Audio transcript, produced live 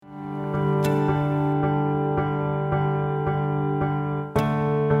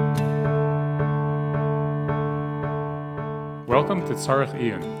Welcome to Tzarech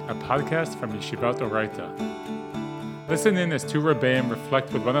Iyun, a podcast from Yeshivat Oraita. Listen in as two Rebbeim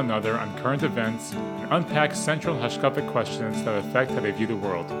reflect with one another on current events and unpack central hashkafic questions that affect how they view the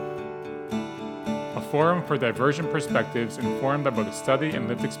world. A forum for divergent perspectives informed by both a study and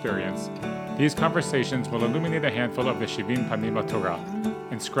lived experience, these conversations will illuminate a handful of the Shivim Panim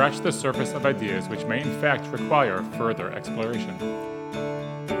LaTorah and scratch the surface of ideas which may in fact require further exploration.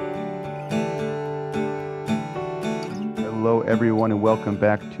 Hello, everyone, and welcome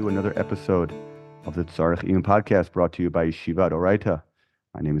back to another episode of the Tzarech Iyun podcast brought to you by Yeshivat Oraita.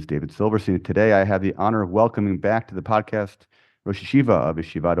 My name is David Silverstein. Today, I have the honor of welcoming back to the podcast Rosh Yeshiva of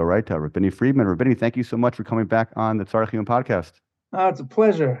Yeshivat Oraita, Binny Freedman. Binny, thank you so much for coming back on the Tzarech Iyun podcast. It's a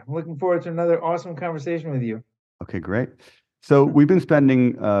pleasure. I'm looking forward to another awesome conversation with you. Okay, great. So we've been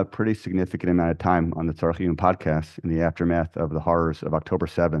spending a pretty significant amount of time on the Tzarech Iyun podcast in the aftermath of the horrors of October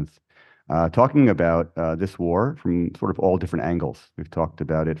 7th. Talking about this war from sort of all different angles. We've talked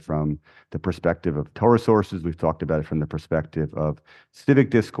about it from the perspective of Torah sources. We've talked about it from the perspective of civic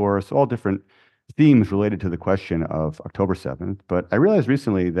discourse, all different themes related to the question of October 7th. But I realized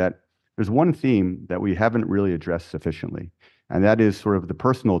recently that there's one theme that we haven't really addressed sufficiently, and that is sort of the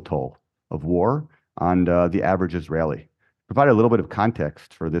personal toll of war on the average Israeli. To provide a little bit of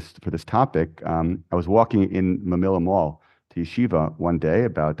context for this topic, I was walking in Mamilla Mall to Yeshiva one day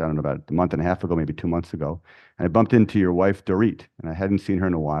about a month and a half ago, maybe 2 months ago. And I bumped into your wife, Dorit, and I hadn't seen her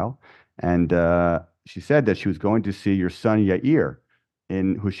in a while. And she said that she was going to see your son, Yair,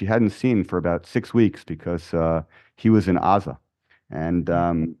 who she hadn't seen for about 6 weeks because he was in Gaza. And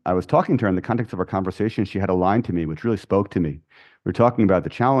I was talking to her in the context of our conversation. She had a line to me which really spoke to me. We were talking about the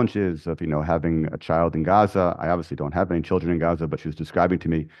challenges of, having a child in Gaza. I obviously don't have any children in Gaza, but she was describing to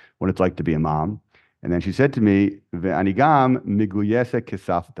me what it's like to be a mom. And then she said to me, "Ve'anigam miguyese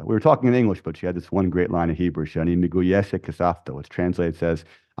kesafta." We were talking in English, but she had this one great line in Hebrew, "Shani miguyese kesafta," which translates as,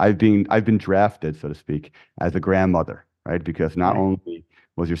 I've been drafted, so to speak, as a grandmother, right? Because not only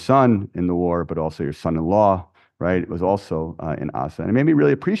was your son in the war, but also your son-in-law, right? It was also in Gaza. And it made me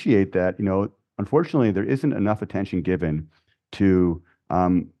really appreciate that, unfortunately, there isn't enough attention given to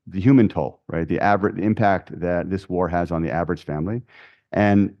the human toll, right? The impact that this war has on the average family.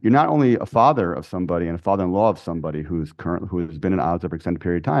 And you're not only a father of somebody and a father-in-law of somebody who has been in Gaza for an extended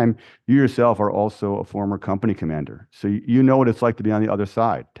period of time, you yourself are also a former company commander. So you know what it's like to be on the other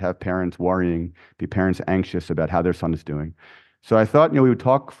side, to have parents worrying, be parents anxious about how their son is doing. So I thought, we would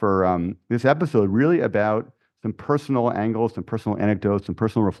talk for this episode really about some personal angles, some personal anecdotes, some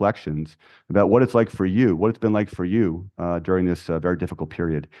personal reflections about what it's like for you, what it's been like for you during this very difficult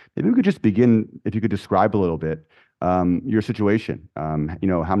period. Maybe we could just begin, if you could describe a little bit your situation.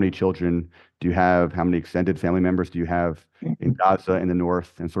 How many children do you have? How many extended family members do you have in Gaza in the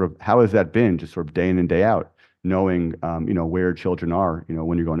north? And sort of how has that been, just sort of day in and day out, knowing, where children are,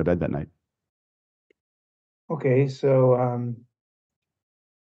 when you're going to bed that night? Okay, so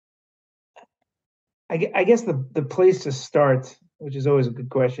I guess the place to start, which is always a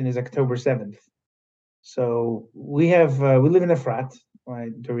good question, is October 7th. So we live in Efrat,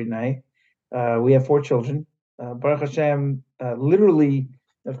 Dorit and I. We have 4 children. Baruch Hashem, literally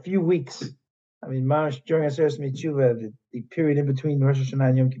a few weeks. I mean, during Aseret Mitzvah, the period in between Rosh Hashanah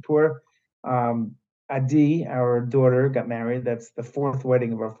and Yom Kippur, Adi, our daughter, got married. That's the 4th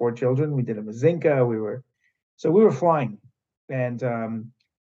wedding of our 4 children. We did a mazinka. We were flying, and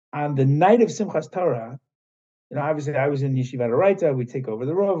on the night of Simchas Torah, obviously I was in Yeshivat Oraita. We take over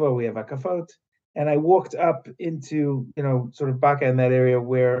the Rova. We have Akafot, and I walked up into sort of Baka in that area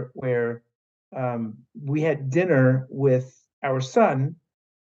where we had dinner with our son,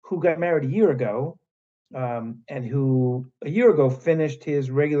 who got married a year ago, and who a year ago finished his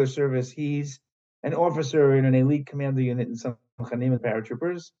regular service. He's an officer in an elite commander unit in Samchanim and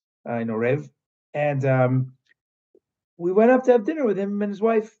paratroopers in Orev, and we went up to have dinner with him and his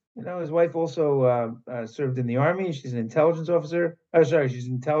wife. His wife also served in the army. She's an intelligence officer. She's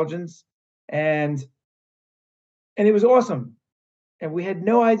intelligence, and it was awesome. And we had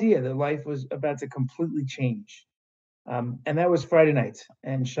no idea that life was about to completely change. And that was Friday night.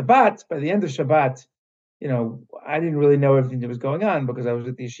 And Shabbat, by the end of Shabbat, I didn't really know everything that was going on because I was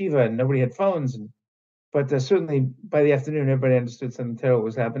at the yeshiva and nobody had phones. But certainly by the afternoon, everybody understood something terrible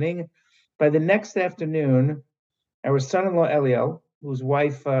was happening. By the next afternoon, our son-in-law, Eliel, whose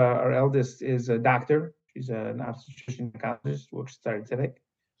wife, our eldest, is a doctor. She's an obstetrician oncologist, works at Tzaddik.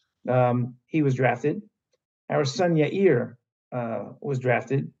 He was drafted. Our son, Yair, was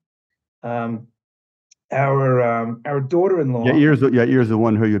drafted. Our daughter-in-law. Yair's the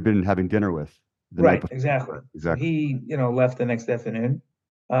one who you've been having dinner with. Right, exactly. He, left the next afternoon.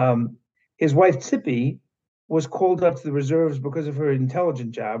 His wife Tzipi was called up to the reserves because of her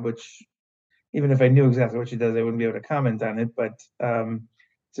intelligent job, which even if I knew exactly what she does, I wouldn't be able to comment on it. But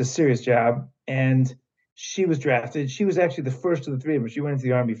it's a serious job, and she was drafted. She was actually the first of the three of them. She went into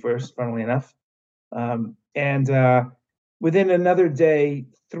the army first, funnily enough. And within another day,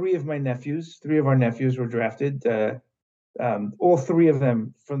 three of our nephews were drafted. All three of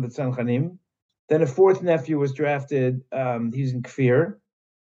them from the Tzanchanim. Then a fourth nephew was drafted. He's in Kfir.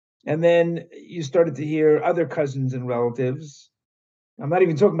 And then you started to hear other cousins and relatives. I'm not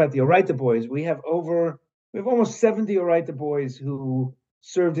even talking about the Oraita boys. We have almost 70 Oraita boys who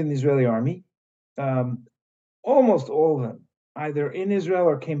served in the Israeli army. Almost all of them, either in Israel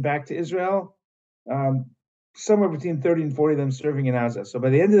or came back to Israel. Somewhere between 30 and 40 of them serving in Gaza. So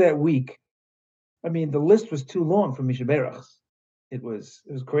by the end of that week, I mean, the list was too long for Misha Berach. It was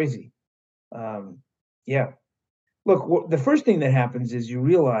crazy. Yeah. Look, the first thing that happens is you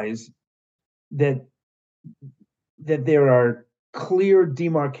realize that there are clear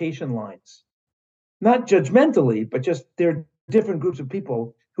demarcation lines, not judgmentally, but just there are different groups of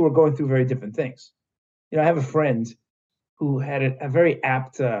people who are going through very different things. I have a friend who had a very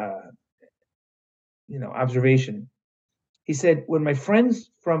apt, observation. He said, when my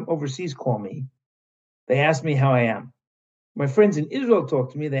friends from overseas call me, they ask me how I am. My friends in Israel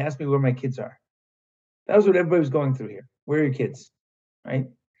talk to me, they ask me where my kids are. That was what everybody was going through here. Where are your kids? Right?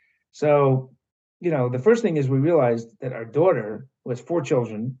 So, the first thing is we realized that our daughter, who has 4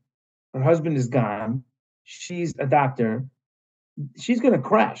 children, her husband is gone, she's a doctor, she's going to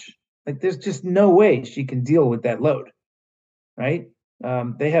crash. Like, there's just no way she can deal with that load, right?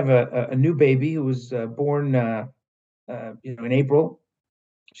 They have a new baby who was born, in April.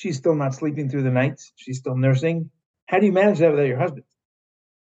 She's still not sleeping through the nights. She's still nursing. How do you manage that without your husband?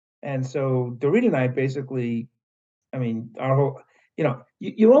 And so Dorit and I basically, I mean, our whole,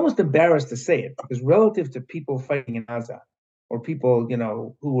 you're almost embarrassed to say it because relative to people fighting in Gaza or people,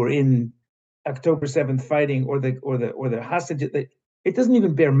 who were in October 7th fighting or the hostage, it doesn't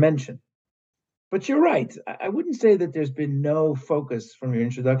even bear mention. But you're right. I wouldn't say that there's been no focus from your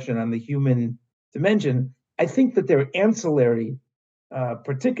introduction on the human dimension. I think that there are ancillary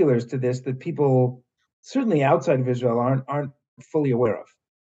particulars to this that people, certainly outside of Israel, aren't fully aware of.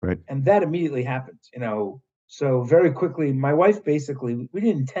 Right. And that immediately happened. So very quickly, my wife basically, we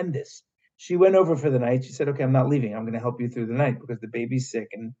didn't intend this. She went over for the night. She said, "Okay, I'm not leaving. I'm going to help you through the night because the baby's sick,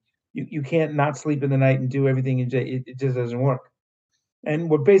 and you can't not sleep in the night and do everything. It just doesn't work." And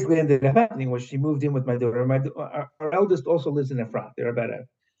what basically ended up happening was she moved in with my daughter. Our eldest also lives in Efrat. They're about a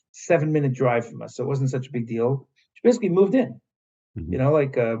 7-minute drive from us, so it wasn't such a big deal. She basically moved in.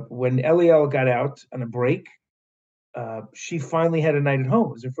 Mm-hmm. When Eliel got out on a break, she finally had a night at home.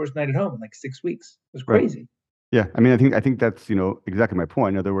 It was her first night at home in like 6 weeks. It was Right. crazy. Yeah, I mean, I think that's, exactly my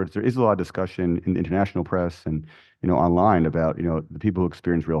point. In other words, there is a lot of discussion in the international press and, online about, the people who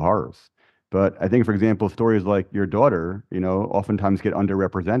experience real horrors. But I think, for example, stories like your daughter, oftentimes get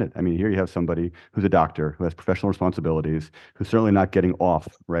underrepresented. I mean, here you have somebody who's a doctor, who has professional responsibilities, who's certainly not getting off,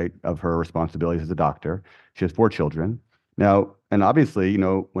 right, of her responsibilities as a doctor. She has 4 children. Now, and obviously,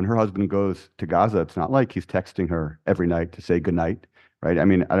 when her husband goes to Gaza, it's not like he's texting her every night to say goodnight, right? I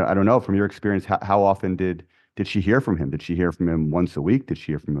mean, I don't know, from your experience, how often did she hear from him? Did she hear from him once a week? Did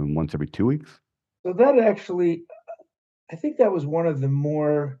she hear from him once every 2 weeks? So that actually, I think that was one of the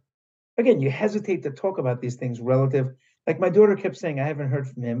more, again, you hesitate to talk about these things relative. Like my daughter kept saying, I haven't heard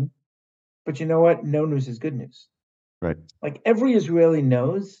from him. But you know what? No news is good news. Right. Like every Israeli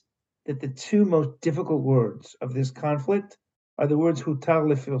knows that the 2 most difficult words of this conflict are the words hutar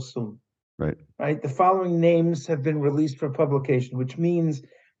lefilsum. Right. Right. The following names have been released for publication, which means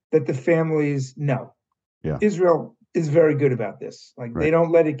that the families know. Yeah. Israel is very good about this. Like they Right.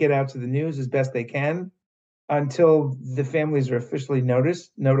 don't let it get out to the news as best they can until the families are officially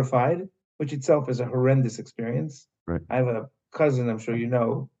notified, which itself is a horrendous experience. Right. I have a cousin, I'm sure you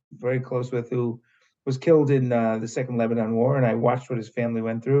know, very close with, who was killed in the Second Lebanon War, and I watched what his family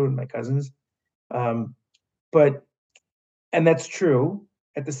went through and my cousins. But and that's true.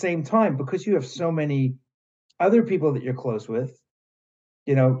 At the same time, because you have so many other people that you're close with,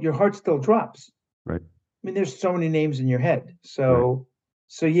 your heart still drops. Right. I mean, there's so many names in your head. Right.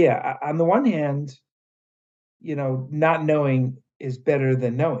 So yeah, on the one hand, not knowing is better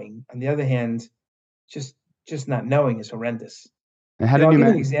than knowing. On the other hand, just not knowing is horrendous. And how did I'll you give you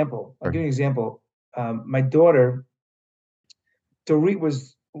an manage? example. Sorry. My daughter, Dorit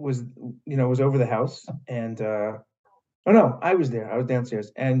was over the house, and oh no, I was there. I was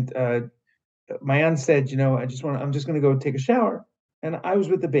downstairs, and my aunt said, I'm just going to go take a shower, and I was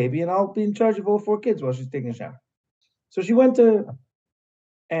with the baby, and I'll be in charge of all 4 kids while she's taking a shower. So she went to,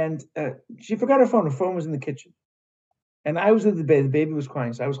 and she forgot her phone. Her phone was in the kitchen, and I was with the baby. The baby was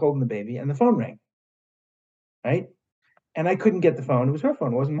crying, so I was holding the baby, and the phone rang. Right, and I couldn't get the phone. It was her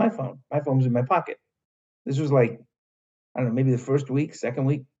phone. It wasn't my phone. My phone was in my pocket. This was like, I don't know, maybe the first week, second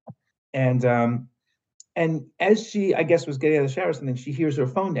week, and as she, I guess, was getting out of the shower or something, she hears her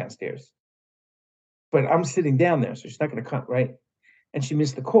phone downstairs. But I'm sitting down there, so she's not going to come, right? And she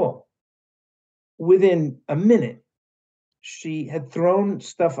missed the call. Within a minute, she had thrown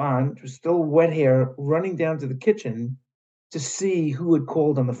stuff on. It was still wet hair, running down to the kitchen to see who had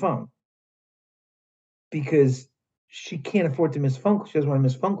called on the phone, because she can't afford to miss phone call. She doesn't want to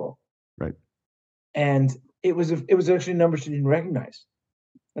miss phone call. Right. And it was actually a number she didn't recognize,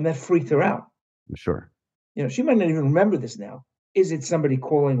 and that freaked her out. Sure. She might not even remember this now. Is it somebody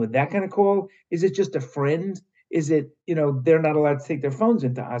calling with that kind of call? Is it just a friend? Is it, they're not allowed to take their phones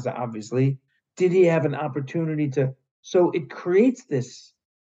into Aza, obviously. Did he have an opportunity to? So it creates this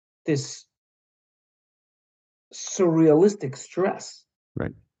surrealistic stress.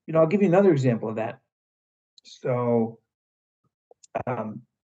 Right. I'll give you another example of that. So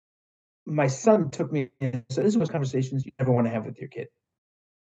my son took me in. So this was conversations you never want to have with your kid.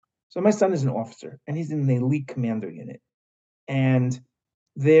 So my son is an officer, and he's in the elite commander unit. And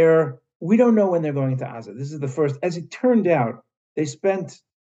we don't know when they're going into Aza. This is the first. As it turned out, they spent,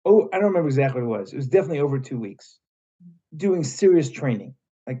 I don't remember exactly what it was. It was definitely over 2 weeks doing serious training.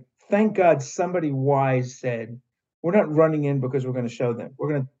 Like, thank God somebody wise said, we're not running in because we're going to show them.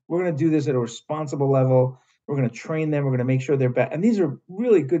 We're going to do this at a responsible level. We're going to train them. We're going to make sure they're back. And these are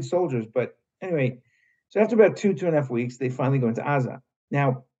really good soldiers. But anyway, so after about 2.5 weeks, they finally go into Aza.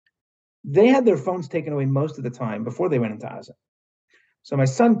 Now, they had their phones taken away most of the time before they went into Aza. So my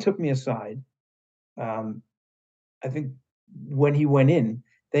son took me aside. I think when he went in,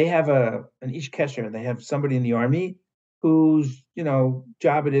 they have an ish kesher. They have somebody in the army whose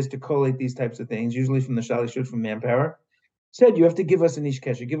job it is to collate these types of things, usually from the Shalishut, from Manpower. Said, you have to give us an ish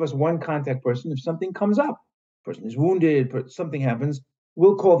kesher. Give us one contact person. If something comes up, person is wounded, something happens,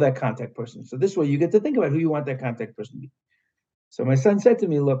 we'll call that contact person. So this way you get to think about who you want that contact person to be. So my son said to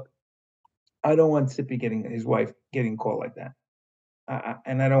me, look, I don't want Sippy his wife getting a call like that.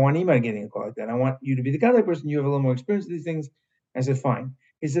 And I don't want anybody getting a call like that. I want you to be the contact person. You have a little more experience with these things. I said, fine.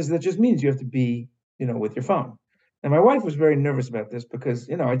 He says, that just means you have to be, with your phone. And my wife was very nervous about this because,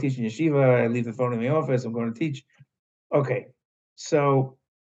 I teach in yeshiva. I leave the phone in the office. I'm going to teach. Okay. So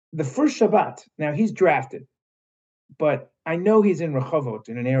the first Shabbat, now he's drafted, but I know he's in Rehovot,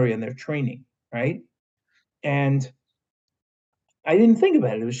 in an area, and they're training, right? And I didn't think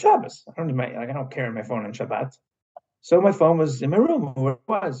about it. It was Shabbos. I don't carry my phone on Shabbat. So my phone was in my room, where it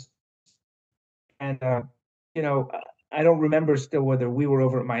was. And, I don't remember still whether we were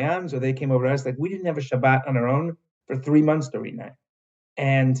over at Mayan's or they came over to us. Like, we didn't have a Shabbat on our own for 3 months to read night.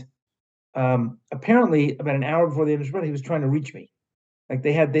 And apparently, about an hour before the end of Shabbat, he was trying to reach me. Like,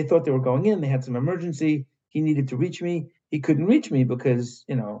 they thought they were going in. They had some emergency. He needed to reach me. He couldn't reach me because,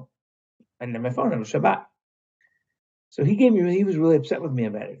 I didn't have my phone. It was Shabbat. So he was really upset with me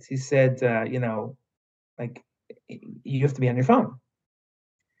about it. He said, like, you have to be on your phone.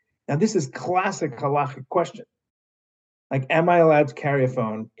 Now, this is classic halachic question. Like, am I allowed to carry a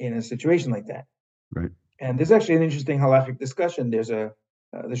phone in a situation like that? Right. And there's actually an interesting halachic discussion. There's the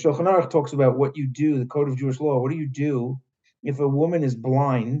Shulchan Aruch talks about what you do, the code of Jewish law. What do you do if a woman is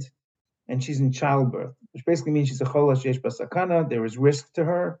blind and she's in childbirth, which basically means she's a chola sheyesh basakana. There is risk to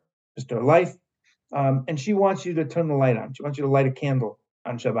her, just to her life. And she wants you to turn the light on. She wants you to light a candle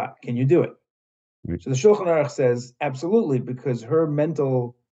on Shabbat. Can you do it? Right. So the Shulchan Aruch says absolutely, because her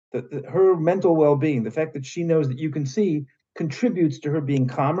mental well-being, the fact that she knows that you can see, contributes to her being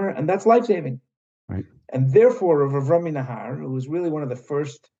calmer, and that's life-saving. Right. And therefore, Rav Rami Nahar, who was really one of the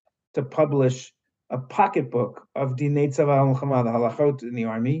first to publish a pocketbook of Dinei Tzava al-Milchama, the halachot in the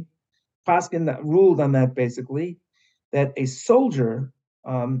army, Paskin that ruled on that, basically, that a soldier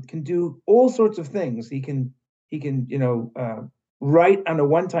can do all sorts of things. He can write on a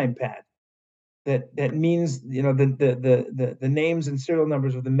one-time pad. That means the names and serial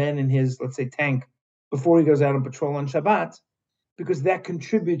numbers of the men in his, let's say, tank before he goes out on patrol on Shabbat, because that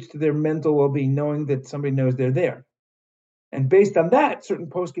contributes to their mental well-being, knowing that somebody knows they're there. And based on that, certain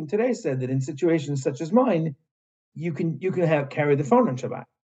poskim today said that in situations such as mine, you can carry the phone on Shabbat.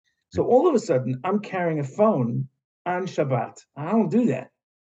 So all of a sudden, I'm carrying a phone on Shabbat. I don't do that,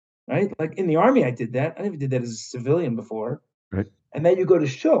 right? Like in the army, I did that. I never did that as a civilian before. Right. And then you go to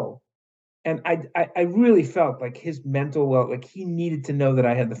shul. And I really felt like his mental like he needed to know that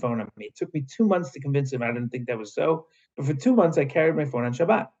I had the phone on me. It took me 2 months to convince him I didn't think that was so. But for 2 months, I carried my phone on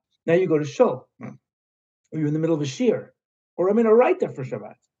Shabbat. Now you go to shul, or you're in the middle of a shir, or I'm in a writer for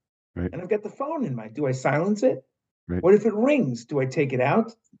Shabbat, Right. and I've got the phone in my. Do I silence it? Right. What if it rings? Do I take it out?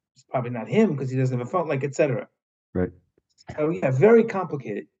 It's probably not him because he doesn't have a phone, like etc. Right. So yeah, very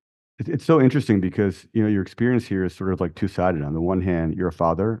complicated. It's so interesting because your experience here is sort of like two-sided. On the one hand, you're a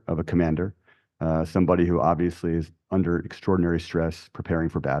father of a commander, somebody who obviously is under extraordinary stress preparing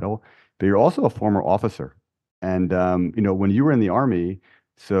for battle, but you're also a former officer. And when you were in the army,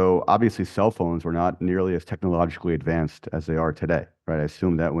 so obviously cell phones were not nearly as technologically advanced as they are today, right? I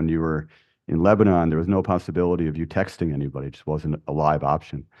assume that when you were in Lebanon, there was no possibility of you texting anybody; it just wasn't a live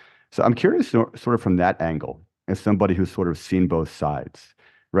option. So I'm curious, sort of from that angle, as somebody who's sort of seen both sides.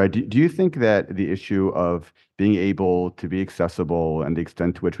 Right. Do you think that the issue of being able to be accessible and the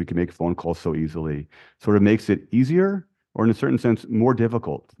extent to which we can make phone calls so easily sort of makes it easier or, in a certain sense, more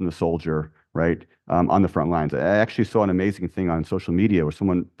difficult than the soldier, right, on the front lines? I actually saw an amazing thing on social media where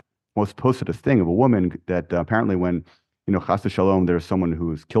someone posted a thing of a woman that apparently when, chas v'shalom, there's someone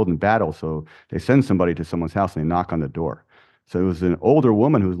who's killed in battle, so they send somebody to someone's house and they knock on the door. So it was an older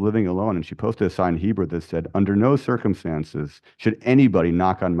woman who was living alone, and she posted a sign in Hebrew that said, "Under no circumstances should anybody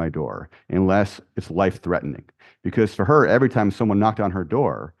knock on my door unless it's life-threatening." Because for her, every time someone knocked on her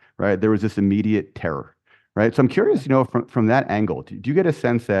door, right, there was this immediate terror, right? So I'm curious, from that angle, do you get a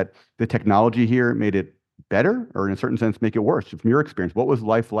sense that the technology here made it better, or in a certain sense, make it worse? From your experience, what was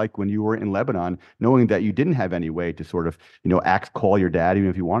life like when you were in Lebanon, knowing that you didn't have any way to sort of, call your dad even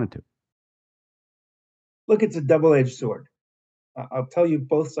if you wanted to? Look, it's a double-edged sword. I'll tell you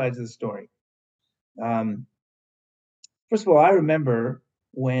both sides of the story. Um, First of all, I remember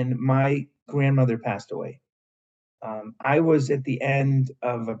when my grandmother passed away. I was at the end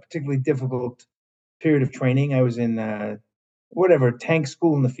of a particularly difficult period of training. I was in tank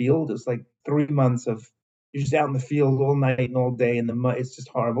school in the field. It was like 3 months of you're just out in the field all night and all day in the mud. It's just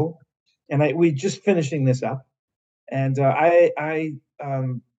horrible. And we just finishing this up, and I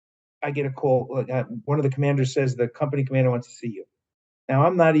get a call. Like, one of the commanders says the company commander wants to see you. Now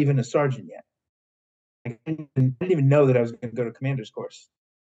I'm not even a sergeant yet. I didn't even know that I was going to go to commander's course.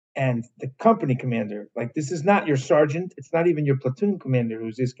 And the company commander, like, this is not your sergeant. It's not even your platoon commander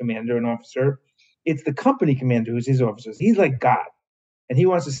who's his commander and officer. It's the company commander who's his officer. He's like God, and he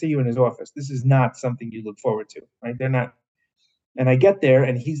wants to see you in his office. This is not something you look forward to, right? They're not. And I get there,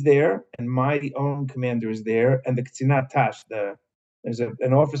 and he's there, and my own commander is there, and the Ksinat Tash, there's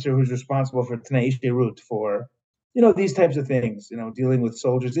an officer who's responsible for Tnai Shirut, for these types of things, dealing with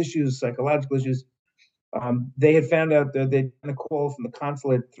soldiers' issues, psychological issues. They had found out that they'd gotten a call from the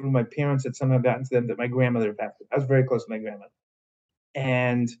consulate through my parents had somehow gotten to them that my grandmother had passed. I was very close to my grandmother.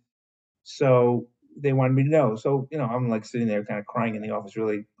 And so they wanted me to know. So, I'm like sitting there kind of crying in the office,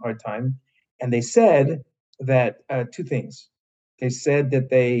 really hard time. And they said that two things. They said that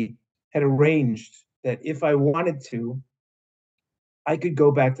they had arranged that if I wanted to, I could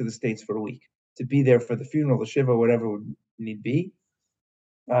go back to the States for a week to be there for the funeral, the Shiva, whatever would need be.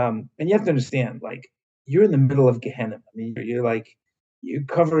 And you have to understand, like, you're in the middle of Gehenna. I mean, you're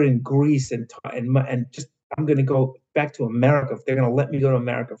covered in grease and just, I'm going to go back to America if they're going to let me go to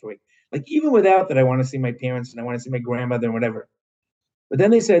America for a week. Like, even without that, I want to see my parents and I want to see my grandmother and whatever. But then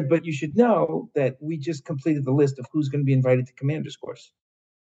they said, but you should know that we just completed the list of who's going to be invited to commander's course.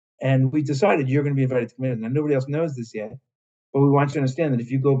 And we decided you're going to be invited to commander. Now, nobody else knows this yet, but we want you to understand that if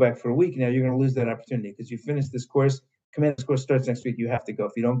you go back for a week now, you're going to lose that opportunity because you finished this course. Commander's course starts next week. You have to go.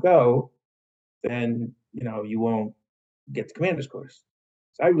 If you don't go, then you won't get the commander's course.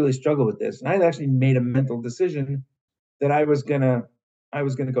 So I really struggled with this, and I actually made a mental decision that I was gonna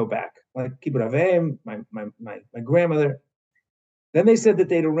go back, like Kibbutz Avim, my grandmother. Then they said that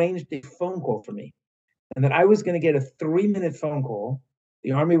they'd arranged a phone call for me, and that I was going to get a 3-minute phone call.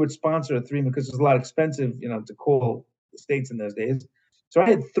 The Army would sponsor a 3 minute because it was a lot expensive, to call the States in those days. So I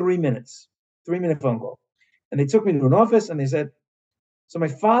had 3 minutes, 3-minute phone call. And they took me to an office and they said, so my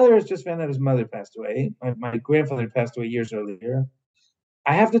father has just found out his mother passed away. My grandfather passed away years earlier.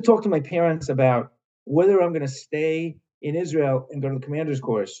 I have to talk to my parents about whether I'm going to stay in Israel and go to the commander's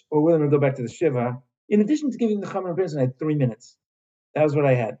course or whether I'm going to go back to the Shiva. In addition to giving the Chaman Prince, I had 3 minutes. That was what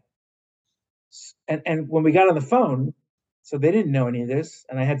I had. And when we got on the phone, so they didn't know any of this,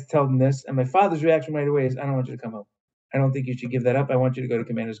 and I had to tell them this. And my father's reaction right away is, "I don't want you to come home. I don't think you should give that up. I want you to go to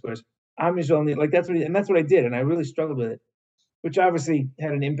commander's course." I'm just only like that's what I did, and I really struggled with it, which obviously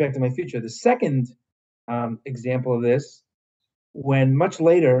had an impact on my future. The second example of this, when much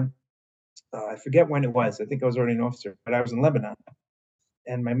later, I forget when it was. I think I was already an officer, but I was in Lebanon,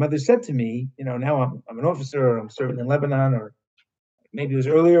 and my mother said to me, now I'm an officer, or I'm serving in Lebanon, or maybe it was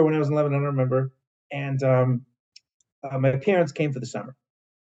earlier when I was in Lebanon. I don't remember. And my parents came for the summer.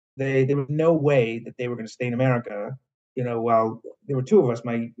 There was no way that they were going to stay in America Well, there were two of us.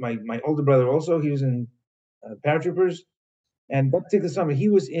 My older brother also, he was in paratroopers, and that particular summer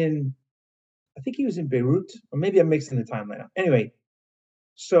I think he was in Beirut, or maybe I'm mixing the timeline up. Anyway,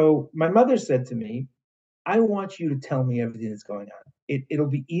 so my mother said to me, "I want you to tell me everything that's going on. It'll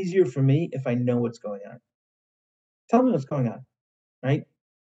be easier for me if I know what's going on. Tell me what's going on, right?"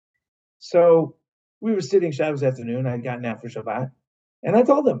 So we were sitting Shabbos afternoon. I'd gotten out for Shabbat. And I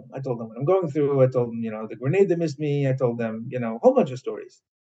told them what I'm going through. I told them, the grenade that missed me. I told them, a whole bunch of stories,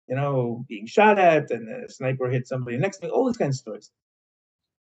 being shot at and a sniper hit somebody next to me, all these kinds of stories.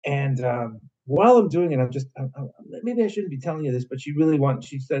 And while I'm doing it, maybe I shouldn't be telling you this, but she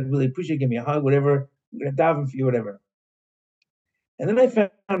said, really appreciate, give me a hug, whatever. I'm going to daven for you, whatever. And then I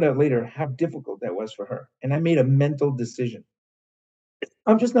found out later how difficult that was for her. And I made a mental decision.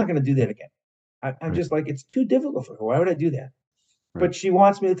 I'm just not going to do that again. I'm just like, it's too difficult for her. Why would I do that? But she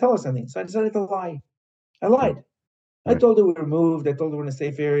wants me to tell her something. So I decided to lie. I lied. I told her we were moved. I told her we're in a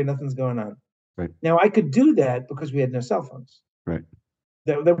safe area. Nothing's going on. Now, I could do that because we had no cell phones.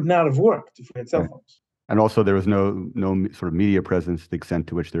 That would not have worked if we had cell phones. And also, there was no sort of media presence to the extent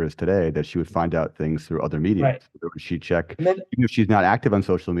to which there is today, that she would find out things through other media. So she'd check, even if she's not active on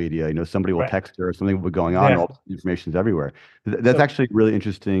social media, somebody will text her, something will be going on, all the information's everywhere. That's actually really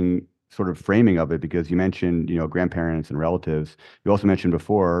interesting sort of framing of it, because you mentioned, grandparents and relatives. You also mentioned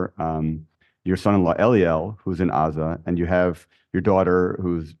before your son-in-law Eliel, who's in Aza, and you have your daughter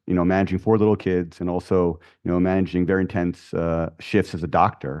who's managing 4 little kids, and also managing very intense shifts as a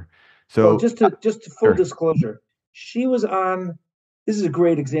doctor. So just to full disclosure, she was on. This is a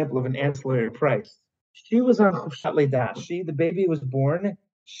great example of an ancillary price. She was on Chufshat Leida. The baby was born.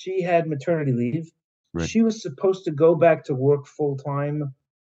 She had maternity leave. She was supposed to go back to work full time.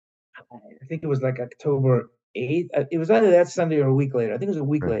 I think it was like October 8th. It was either that Sunday or a week later. I think it was a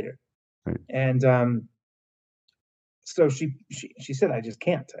week later. And so she said, "I just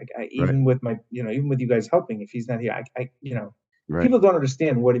can't. Even with even with you guys helping, if he's not here, people don't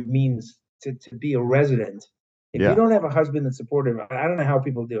understand what it means to be a resident. If you don't have a husband that's supportive, I don't know how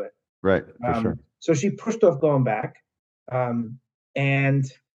people do it." For sure. So she pushed off going back, and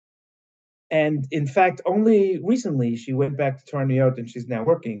in fact, only recently she went back to Tarniot, and she's now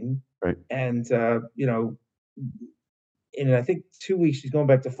working. And in I think 2 weeks she's going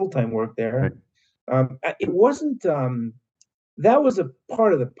back to full-time work there. It wasn't. That was a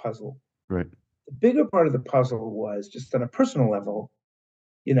part of the puzzle. The bigger part of the puzzle was just on a personal level.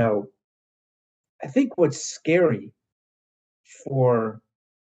 I think what's scary for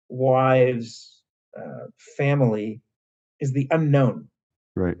wives, family, is the unknown.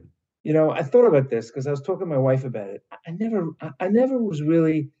 I thought about this because I was talking to my wife about it. I never was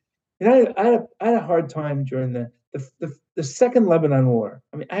really, I had a hard time during the second Lebanon War.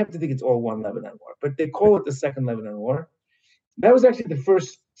 I mean, I have to think it's all one Lebanon War, but they call it the second Lebanon War. That was actually the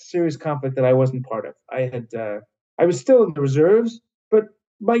first serious conflict that I wasn't part of. I was still in the reserves, but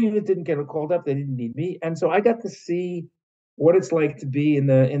my unit didn't get called up. They didn't need me, and so I got to see what it's like to be in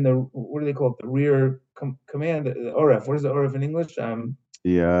the what do they call it? The rear command, the ORF. What is the ORF in English?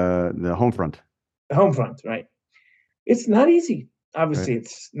 The home front. The home front, right? It's not easy. Obviously,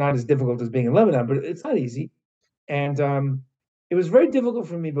 it's not as difficult as being in Lebanon, but it's not easy. And it was very difficult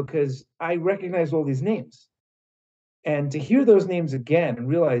for me because I recognized all these names. And to hear those names again and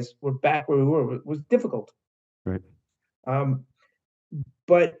realize we're back where we were was difficult.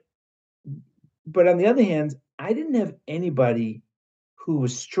 But on the other hand, I didn't have anybody who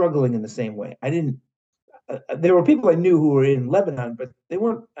was struggling in the same way. I didn't. There were people I knew who were in Lebanon, but they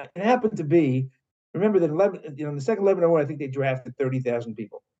weren't. It happened to be. Remember that in Lebanon, in the second Lebanon War, I think they drafted 30,000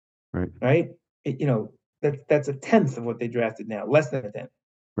 people. That's a tenth of what they drafted now, less than a tenth.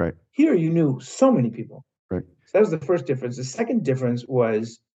 Here, you knew so many people. So that was the first difference. The second difference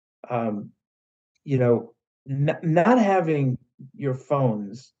was, not having your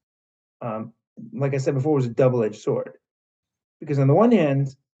phones. Like I said before, was a double-edged sword, because on the one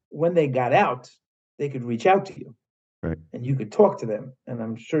hand, when they got out, they could reach out to you, and you could talk to them. And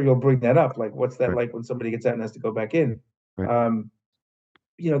I'm sure you'll bring that up. Like, what's that like when somebody gets out and has to go back in?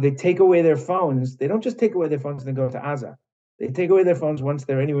 They take away their phones. They don't just take away their phones and then go to Aza. They take away their phones once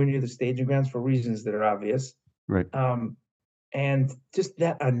they're anywhere near the staging grounds for reasons that are obvious. And just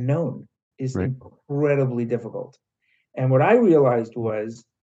that unknown is incredibly difficult. And what I realized was,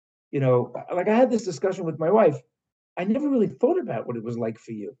 like I had this discussion with my wife. I never really thought about what it was like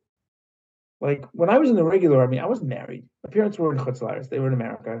for you. Like when I was in the regular army, I wasn't married. My parents were in Chutz La'aretz. They were in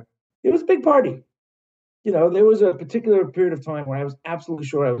America. It was a big party. There was a particular period of time where I was absolutely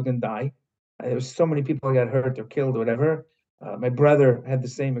sure I was going to die. There was so many people that got hurt or killed or whatever. My brother had the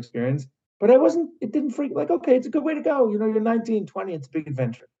same experience. But it didn't freak, like, okay, it's a good way to go. You're 19, 20, it's a big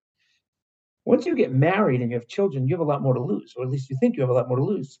adventure. Once you get married and you have children, you have a lot more to lose, or at least you think you have a lot more to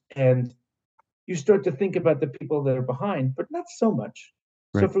lose. And you start to think about the people that are behind, but not so much.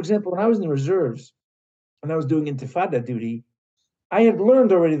 So, Right. for example, when I was in the reserves, when I was doing intifada duty, I had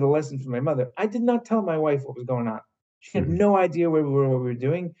learned already the lesson from my mother. I did not tell my wife what was going on. She had Mhm. no idea where we were, what we were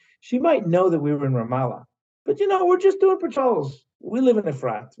doing. She might know that we were in Ramallah, but we're just doing patrols. We live in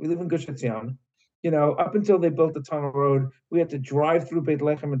Efrat. We live in Gush Etzion. Up until they built the tunnel road, we had to drive through Beit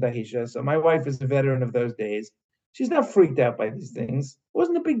Lechem and Dahisha. So my wife is a veteran of those days. She's not freaked out by these things. It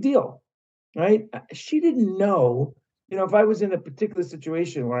wasn't a big deal, right? She didn't know. If I was in a particular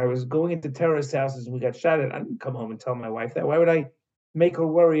situation where I was going into terrorist houses and we got shot at, I didn't come home and tell my wife that. Why would I make her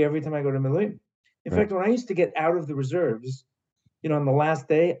worry every time I go to Miluim? In Right. fact, when I used to get out of the reserves, on the last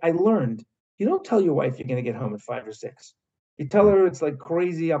day, I learned you don't tell your wife you're going to get home at 5 or 6. You tell Right. her it's like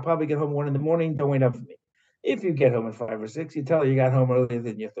crazy. I'll probably get home 1 in the morning. Don't wait up for me. If you get home at 5 or 6, you tell her you got home earlier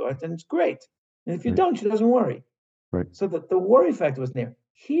than you thought, then it's great. And if you Right. don't, she doesn't worry. Right. So that the worry factor was there.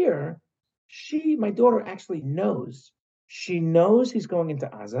 Here, my daughter actually knows. She knows he's going into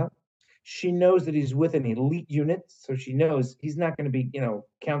Aza. She knows that he's with an elite unit, so she knows he's not going to be,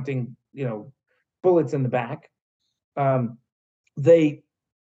 counting, bullets in the back. They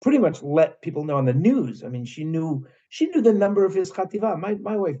pretty much let people know on the news. I mean, she knew the number of his chativa.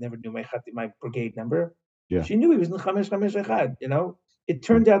 My wife never knew my brigade number. Yeah. She knew he was in Chamesh Chamesh Echad. It Right.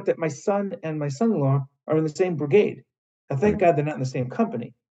 turned out that my son and my son-in-law are in the same brigade. Now, thank Right. God they're not in the same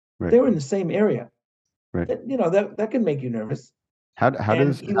company, but Right. they were in the same area. Right. That can make you nervous. How And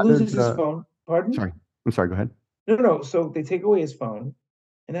does he how does loses his phone. Pardon? sorry. I'm sorry, go ahead. No, no, no. So they take away his phone,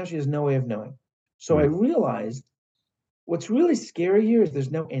 and now she has no way of knowing. So I Right. realized what's really scary here is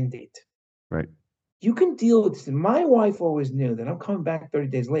there's no end date. Right. You can deal with this. My wife always knew that I'm coming back 30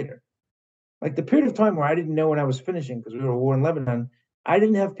 days later. Like the period of time where I didn't know when I was finishing because we were at war in Lebanon, I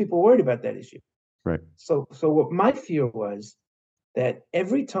didn't have people worried about that issue. Right. So what my fear was that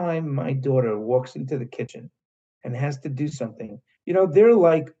every time my daughter walks into the kitchen and has to do something, they're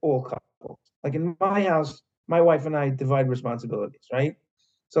like all couples. Like in my house, my wife and I divide responsibilities, right?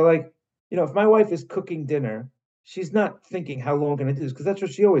 So like, if my wife is cooking dinner, she's not thinking how long can I do this because that's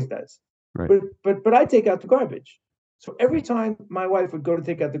what she always does. Right. But I take out the garbage. So every time my wife would go to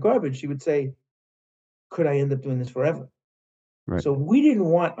take out the garbage, she would say, "Could I end up doing this forever?" Right. So we didn't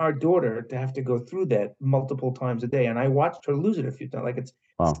want our daughter to have to go through that multiple times a day, and I watched her lose it a few times. Like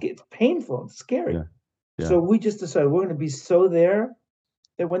Wow. it's painful, it's scary. Yeah. Yeah. So we just decided we're going to be so there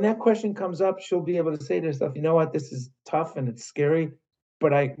that when that question comes up, she'll be able to say to herself, "You know what? This is tough and it's scary,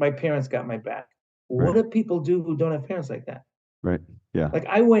 but my parents got my back." What Right. do people do who don't have parents like that? Right. Yeah. Like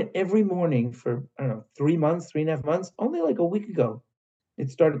I went every morning for I don't know 3 months, 3.5 months. Only like a week ago, it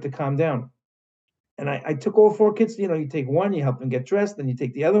started to calm down. And I took all 4 kids. You take one, you help them get dressed, then you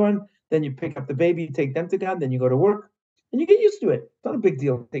take the other one, then you pick up the baby, you take them to God, then you go to work, and you get used to it. It's not a big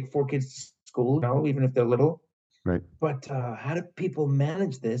deal to take 4 kids to school, even if they're little. Right. But how do people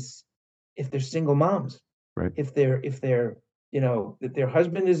manage this if they're single moms? Right. If they're that their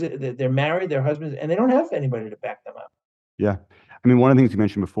husband is that they're married, their husband, and they don't have anybody to back them up. Yeah. I mean, one of the things you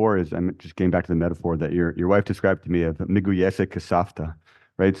mentioned before is I'm just getting back to the metaphor that your wife described to me of miguyese kasafta,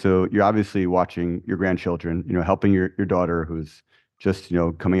 right? So you're obviously watching your grandchildren, helping your daughter who's just,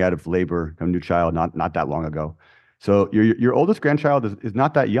 coming out of labor, a new child, not that long ago. So your oldest grandchild is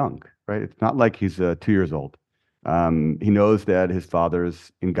not that young, right? It's not like he's 2 years old. He knows that his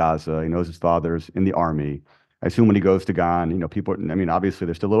father's in Gaza. He knows his father's in the army. I assume when he goes to Gan, people, I mean, obviously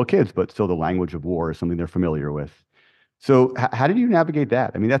they're still little kids, but still the language of war is something they're familiar with. So how did you navigate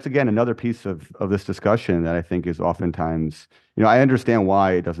that? I mean, that's again another piece of this discussion that I think is oftentimes, I understand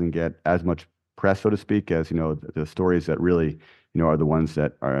why it doesn't get as much press, so to speak, as the stories that really, are the ones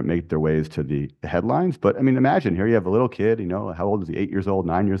that make their ways to the headlines. But I mean, imagine here you have a little kid, how old is he? 8 years old,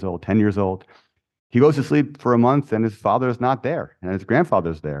 9 years old, 10 years old. He goes to sleep for a month and his father is not there and his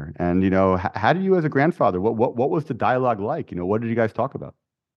grandfather's there. And how do you as a grandfather, what was the dialogue like? What did you guys talk about?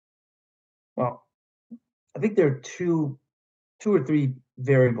 Well, I think there are two or three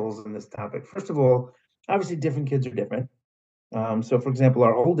variables in this topic. First of all, obviously different kids are different. So, for example,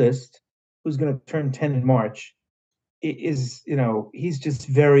 our oldest, who's going to turn 10 in March, is he's just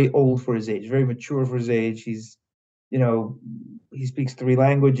very old for his age, very mature for his age. You know, he speaks 3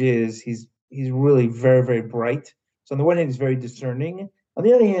 languages. He's really very very bright. So on the one hand, he's very discerning. On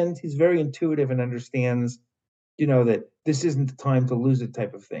the other hand, he's very intuitive and understands, that this isn't the time to lose it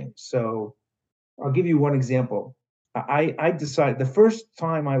type of thing. So I'll give you one example. I decided the first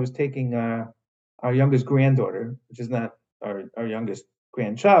time I was taking our youngest granddaughter, which is not our youngest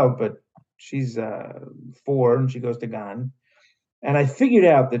grandchild, but she's 4 and she goes to Gan. And I figured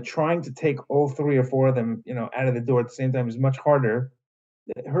out that trying to take all 3 or 4 of them, out of the door at the same time is much harder.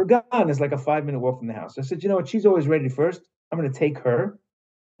 Her Gan is like a 5-minute walk from the house. I said, you know what? She's always ready first. I'm going to take her.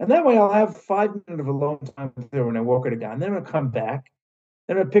 And that way I'll have 5 minutes of alone time with her when I walk her to Gan. Then I'm going to come back.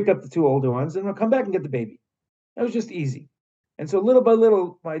 Then I'm going to pick up the 2 older ones. Then I'm going to come back and get the baby. That was just easy. And so little by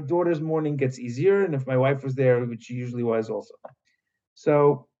little, my daughter's morning gets easier. And if my wife was there, which she usually was also.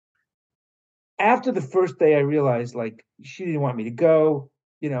 So after the first day, I realized like she didn't want me to go.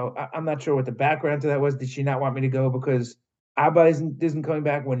 I'm not sure what the background to that was. Did she not want me to go because Abba isn't coming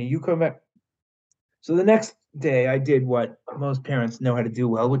back? When are you coming back? So the next day, I did what most parents know how to do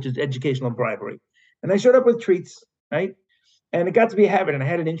well, which is educational bribery. And I showed up with treats, right? And it got to be a habit. And I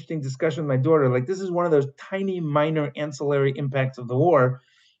had an interesting discussion with my daughter. Like, this is one of those tiny, minor ancillary impacts of the war.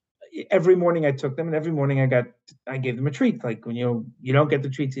 Every morning I took them, and every morning I gave them a treat. Like, when you don't get the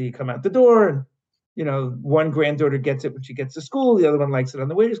treat till you come out the door. And one granddaughter gets it when she gets to school, the other one likes it on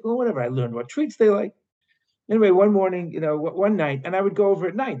the way to school, whatever. I learned what treats they like. Anyway, one morning, one night, and I would go over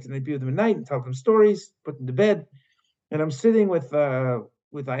at night, and I'd be with them at night and tell them stories, put them to bed. And I'm sitting with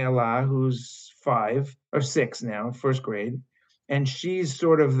Ayala, who's 5 or 6 now, first grade, and she's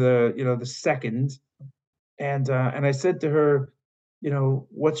sort of the second. And I said to her,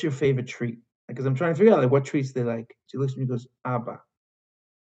 what's your favorite treat? Because I'm trying to figure out like what treats they like. She looks at me and goes, Abba.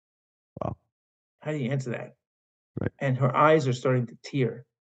 Wow. How do you answer that? Right. And her eyes are starting to tear.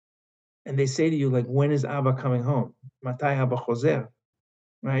 And they say to you, like, when is Abba coming home? Matai Abba Choser,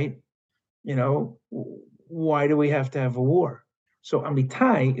 right? Why do we have to have a war? So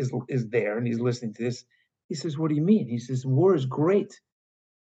Amitai is there and he's listening to this. He says, what do you mean? He says, war is great.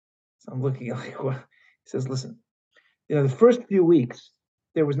 So I'm looking at like, what? He says, listen, the first few weeks,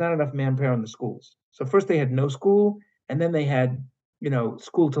 there was not enough manpower in the schools. So first they had no school, and then they had,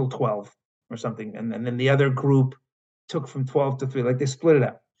 school till 12 or something. And then the other group took from 12 to 3, like they split it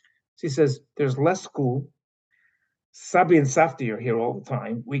up. So he says, there's less school. Sabi and Safti are here all the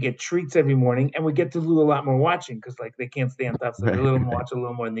time. We get treats every morning, and we get to do a lot more watching because like they can't stay on top, so they watch a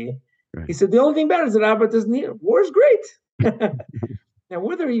little more than the. Right. He said the only thing bad is that Abba doesn't need it. War is great. Now,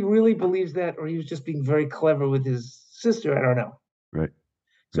 whether he really believes that or he was just being very clever with his sister, I don't know. Right.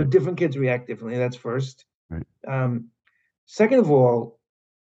 So different kids react differently. That's first. Right. Second of all,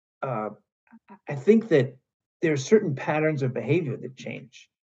 I think that there are certain patterns of behavior that change.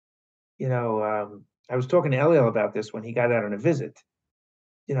 I was talking to Eliel about this when he got out on a visit.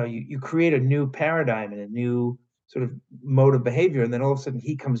 You create a new paradigm and a new sort of mode of behavior, and then all of a sudden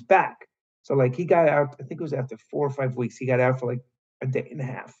he comes back. So like he got out, I think it was after 4 or 5 weeks, he got out for like a day and a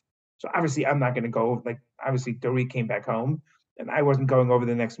half. So obviously I'm not going to go, like obviously Dorit came back home and I wasn't going over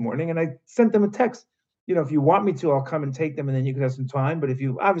the next morning, and I sent them a text. If you want me to, I'll come and take them and then you can have some time. But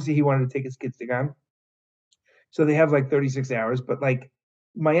obviously he wanted to take his kids to Gan. So they have like 36 hours, but like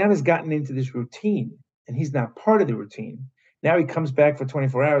Mayan has gotten into this routine and he's not part of the routine. Now he comes back for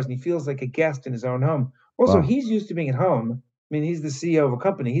 24 hours and he feels like a guest in his own home. Also, He's used to being at home. I mean, he's the CEO of a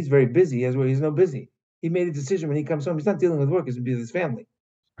company. He's very busy. He's no busy. He made a decision when he comes home. He's not dealing with work. He's with his family.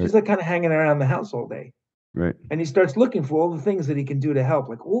 Right. He's like kind of hanging around the house all day. Right. And he starts looking for all the things that he can do to help,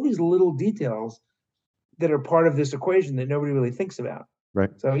 like all these little details that are part of this equation that nobody really thinks about. Right.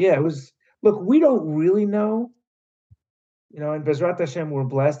 So yeah, look, we don't really know. And Bezrat Hashem, we're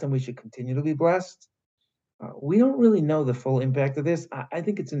blessed and we should continue to be blessed. We don't really know the full impact of this. I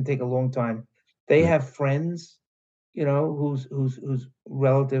think it's going to take a long time. They have friends, whose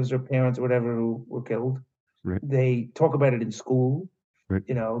relatives or parents or whatever who were killed. Right. They talk about it in school. Right.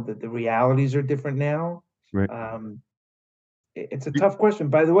 That the realities are different now. Right. It's a tough question.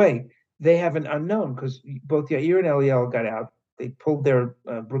 By the way, they have an unknown because both Yair and Eliel got out. They pulled their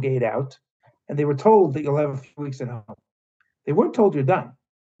brigade out, and they were told that you'll have a few weeks at home. They weren't told you're done.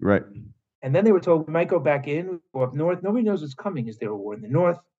 Right. And then they were told we might go back in, go up north. Nobody knows what's coming. Is there a war in the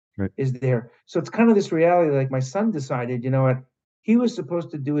north? Right. Is there? So it's kind of this reality. Like my son decided, you know what? He was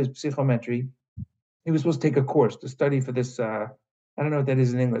supposed to do his psychometry. He was supposed to take a course to study for this. I don't know what that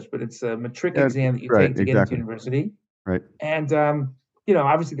is in English, but it's a matric exam that you take to get into university. Right. And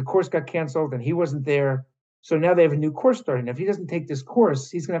obviously the course got canceled, and he wasn't there. So now they have a new course starting. If he doesn't take this course,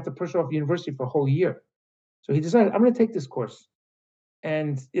 he's going to have to push off university for a whole year. So he decided, I'm going to take this course.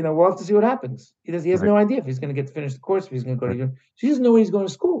 And, we'll have to see what happens. He has no idea if he's going to get to finish the course, if he's going to go to university. He doesn't know when he's going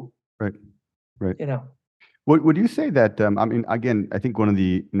to school. Right. Right. Would you say that, I mean, again, I think one of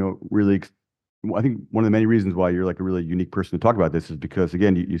the, I think one of the many reasons why you're like a really unique person to talk about this is because,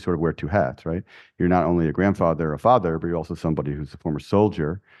 again, you sort of wear two hats, right? You're not only a grandfather, a father, but you're also somebody who's a former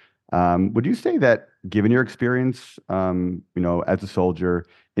soldier. Would you say that, given your experience, as a soldier,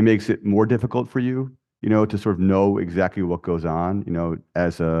 it makes it more difficult for you, to sort of know exactly what goes on,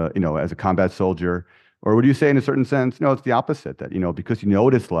 as a combat soldier? Or would you say in a certain sense, no, it's the opposite, that, because you know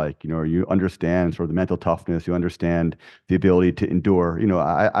what it's like, you understand sort of the mental toughness, you understand the ability to endure.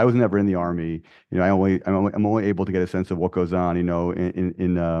 I was never in the army. I'm only able to get a sense of what goes on,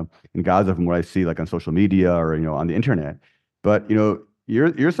 in Gaza from what I see like on social media or, on the internet. But,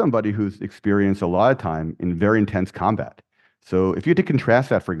 you're somebody who's experienced a lot of time in very intense combat. So if you had to contrast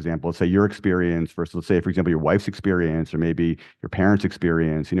that, for example, say your experience versus, let's say, for example, your wife's experience or maybe your parents'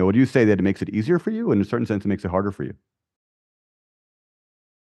 experience, would you say that it makes it easier for you? In a certain sense, it makes it harder for you?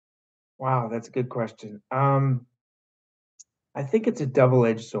 Wow, that's a good question. I think it's a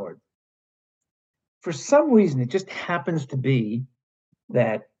double-edged sword. For some reason, it just happens to be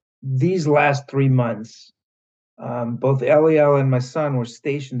that these last 3 months, both Eliel and my son were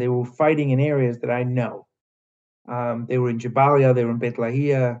stationed. They were fighting in areas that I know. They were in Jabalia, they were in Beit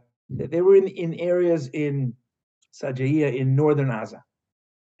Lahia, they were in areas in Sajaiya in northern Gaza.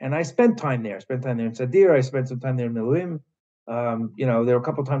 And I spent time there. I spent time there in Sadir. I spent some time there in Miluim. There were a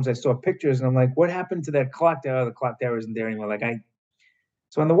couple of times I saw pictures and I'm like, what happened to that clock tower? The clock tower isn't there anymore.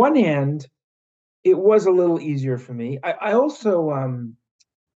 So on the one hand, it was a little easier for me. I also,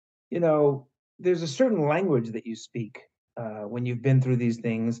 there's a certain language that you speak when you've been through these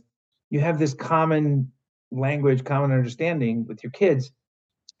things. You have this common language, common understanding with your kids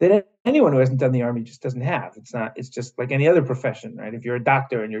that anyone who hasn't done the army just doesn't have. It's just like any other profession, right? If you're a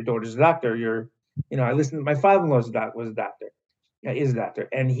doctor and your daughter's a doctor, I listen to my father-in-law was a doctor, is a doctor,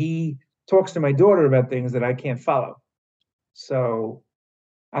 and he talks to my daughter about things that I can't follow. So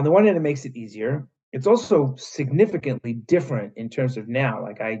on the one hand, it makes it easier. It's also significantly different in terms of now.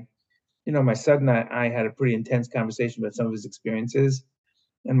 Like my son and I had a pretty intense conversation about some of his experiences.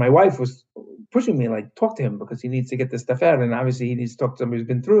 And my wife was pushing me, like, talk to him because he needs to get this stuff out. And obviously he needs to talk to somebody who's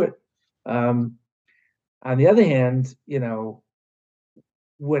been through it. On the other hand,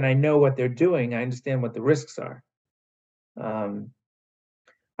 when I know what they're doing, I understand what the risks are.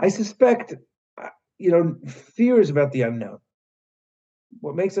 I suspect, fear is about the unknown.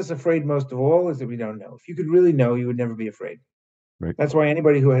 What makes us afraid most of all is that we don't know. If you could really know, you would never be afraid. Right. That's why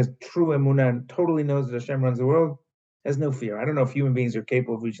anybody who has true emunah and totally knows that Hashem runs the world has no fear. I don't know if human beings are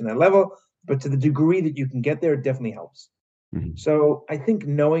capable of reaching that level, but to the degree that you can get there, it definitely helps. Mm-hmm. So I think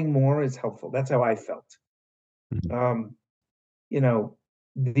knowing more is helpful. That's how I felt. Mm-hmm.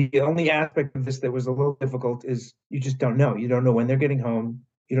 The only aspect of this that was a little difficult is you just don't know. You don't know when they're getting home.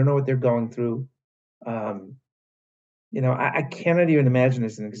 You don't know what they're going through. I cannot even imagine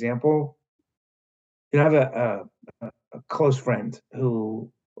as an example. I have a close friend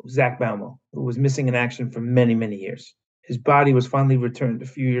Zach Baumel, who was missing in action for many, many years. His body was finally returned a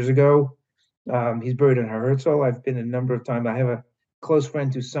few years ago. He's buried in Har Herzl. I've been a number of times. I have a close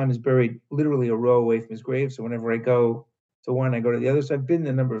friend whose son is buried literally a row away from his grave. So whenever I go to one, I go to the other. So I've been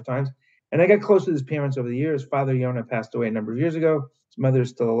a number of times. And I got close with his parents over the years. Father Yonah passed away a number of years ago. His mother is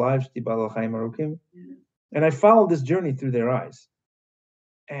still alive. And I followed this journey through their eyes.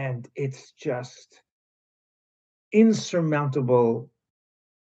 And it's just insurmountable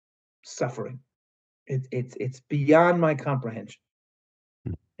suffering. It's beyond my comprehension.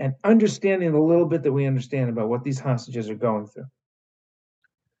 And understanding the little bit that we understand about what these hostages are going through.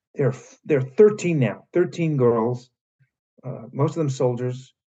 They're 13 now, 13 girls, most of them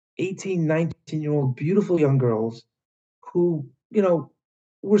soldiers, 18, 19-year-old beautiful young girls who,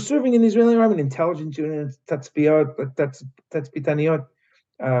 were serving in the Israeli army, intelligence units, tatzpitaniot,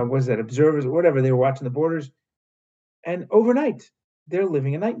 was that observers or whatever, they were watching the borders. And overnight, they're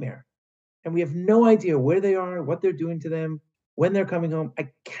living a nightmare. And we have no idea where they are, what they're doing to them, when they're coming home. I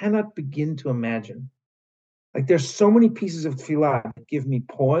cannot begin to imagine. Like, there's so many pieces of tefillah that give me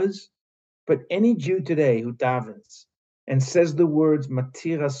pause, but any Jew today who davens and says the words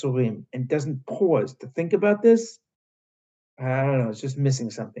matir asurim and doesn't pause to think about this, I don't know, it's just missing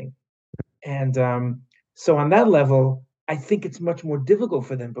something. And so on that level, I think it's much more difficult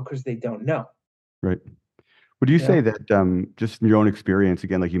for them because they don't know. Right. Would you say Yeah. that just in your own experience,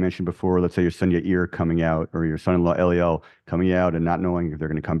 again, like you mentioned before, let's say your son Yair coming out or your son-in-law Eliel coming out and not knowing if they're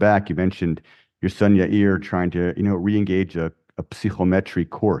going to come back. You mentioned your son Yair trying to, re-engage a psychometry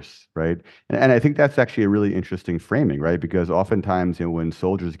course, right? And I think that's actually a really interesting framing, right? Because oftentimes, when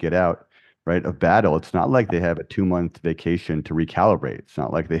soldiers get out, right, of battle, it's not like they have a 2-month vacation to recalibrate. It's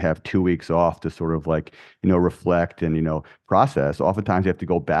not like they have 2 weeks off to sort of like, reflect and, process. Oftentimes you have to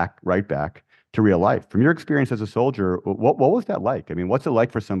go back, right back to real life. From your experience as a soldier, what was that like? I mean, what's it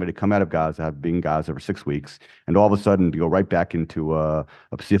like for somebody to come out of Gaza, have been in Gaza for 6 weeks, and all of a sudden to go right back into a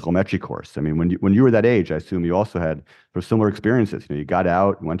psychometry course? I mean, when you were that age, I assume you also had similar experiences. You got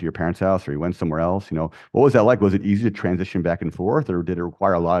out, went to your parents' house, or you went somewhere else. What was that like? Was it easy to transition back and forth, or did it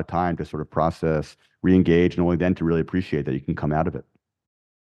require a lot of time to sort of process, re-engage, and only then to really appreciate that you can come out of it?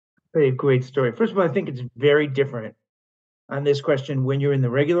 A great story. First of all, I think it's very different on this question when you're in the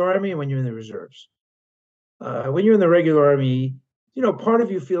regular army and when you're in the reserves. When you're in the regular army, part of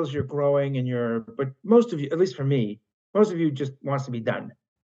you feels you're growing but most of you, at least for me, most of you just wants to be done.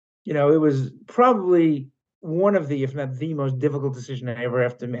 It was probably one of the, if not the most difficult decision I ever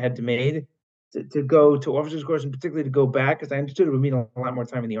had to make to go to officers course, and particularly to go back, because I understood it would mean a lot more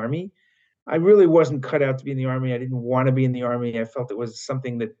time in the army. I really wasn't cut out to be in the army. I didn't want to be in the army. I felt it was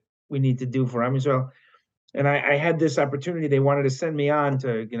something that we need to do for Army Israel. And I had this opportunity. They wanted to send me on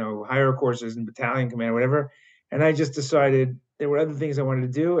to, higher courses and battalion command, whatever. And I just decided there were other things I wanted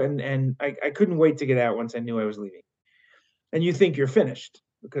to do. And I couldn't wait to get out once I knew I was leaving. And you think you're finished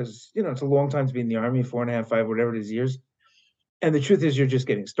because, it's a long time to be in the Army, 4.5, 5, whatever it is, years. And the truth is you're just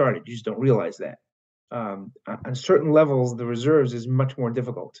getting started. You just don't realize that. On certain levels, the reserves is much more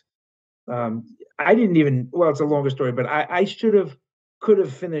difficult. I didn't even, well, it's a longer story, but I could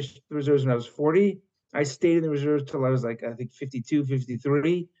have finished the reserves when I was 40. I stayed in the reserves till I was like, I think 52,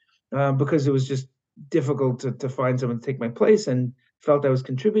 53, because it was just difficult to find someone to take my place, and felt I was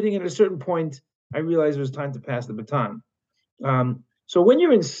contributing. And at a certain point, I realized it was time to pass the baton. So when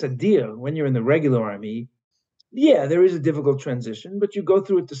you're in Sadir, when you're in the regular army, yeah, there is a difficult transition, but you go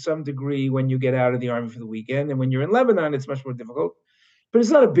through it to some degree when you get out of the army for the weekend. And when you're in Lebanon, it's much more difficult, but it's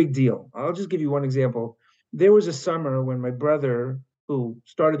not a big deal. I'll just give you one example. There was a summer when my brother, who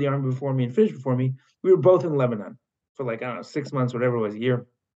started the army before me and finished before me, we were both in Lebanon for like, I don't know, 6 months, whatever it was, a year.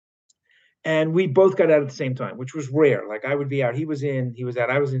 And we both got out at the same time, which was rare. Like I would be out, he was in, he was out,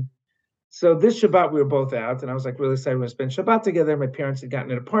 I was in. So this Shabbat, we were both out, and I was like really excited. We're going to spend Shabbat together. My parents had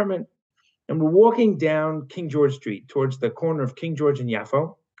gotten an apartment, and we're walking down King George Street towards the corner of King George and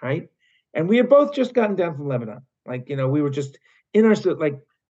Yaffo, right? And we had both just gotten down from Lebanon. Like, we were just in our, like,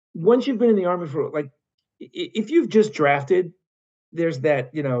 once you've been in the army for, like, if you've just drafted, there's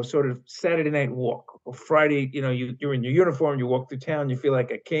that, sort of Saturday night walk, or Friday, you're in your uniform, you walk through town, you feel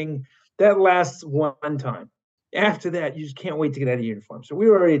like a king. That lasts one time. After that, you just can't wait to get out of your uniform. So we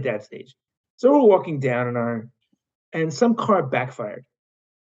were already at that stage. So we're walking down and some car backfired.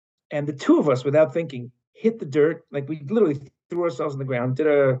 And the two of us, without thinking, hit the dirt. Like we literally threw ourselves on the ground, did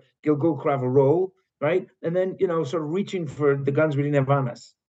a Gilgul Krava roll, right? And then, sort of reaching for the guns we didn't have on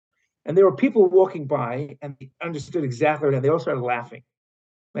us. And there were people walking by, and they understood exactly what happened. They all started laughing.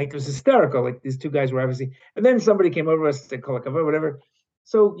 Like it was hysterical. Like these two guys were obviously, and then somebody came over us, said, Kolakava, whatever.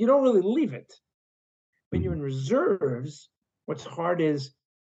 So you don't really leave it. When you're in reserves, what's hard is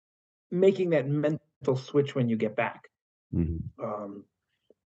making that mental switch when you get back. Mm-hmm.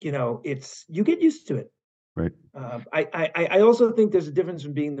 It's, you get used to it. Right. I also think there's a difference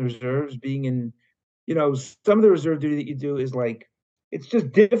from being in the reserves, being in, some of the reserve duty that you do is like, it's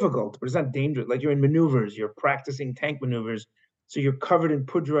just difficult, but it's not dangerous. Like you're in maneuvers, you're practicing tank maneuvers. So you're covered in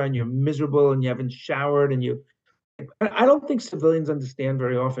pudra and you're miserable and you haven't showered I don't think civilians understand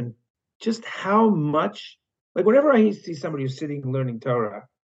very often just how much, like whenever I see somebody who's sitting and learning Torah,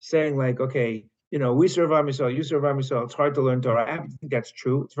 saying like, okay, we serve Am Yisrael, you serve Am Yisrael, it's hard to learn Torah. I think that's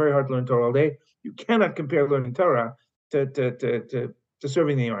true. It's very hard to learn Torah all day. You cannot compare learning Torah to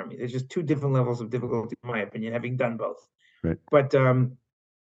serving in the army. There's just two different levels of difficulty, in my opinion, having done both. Right. But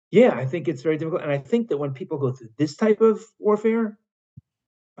yeah, I think it's very difficult. And I think that when people go through this type of warfare,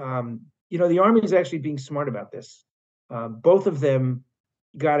 the army is actually being smart about this. Both of them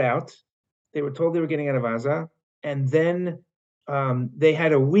got out. They were told they were getting out of Gaza, and then they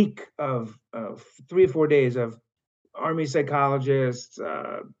had a week of 3 or 4 days of army psychologists,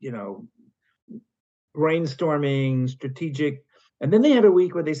 brainstorming, strategic. And then they had a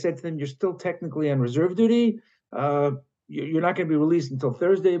week where they said to them, "You're still technically on reserve duty. You're not going to be released until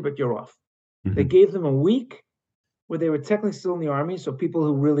Thursday, but you're off." Mm-hmm. They gave them a week where they were technically still in the army, so people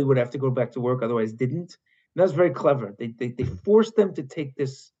who really would have to go back to work otherwise didn't. And that was very clever. They forced them to take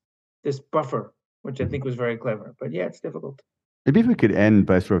this buffer, which I think was very clever. But yeah, it's difficult. Maybe if we could end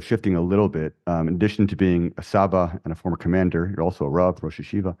by sort of shifting a little bit, in addition to being a Saba and a former commander, you're also a Rav, Rosh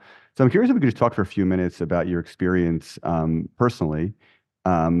Yeshiva. So I'm curious if we could just talk for a few minutes about your experience personally,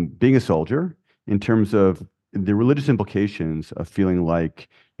 being a soldier, in terms of the religious implications of feeling like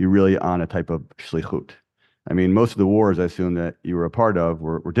you're really on a type of shlichut. I mean, most of the wars I assume that you were a part of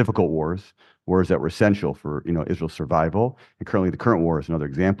were difficult wars that were essential for Israel's survival. And currently the current war is another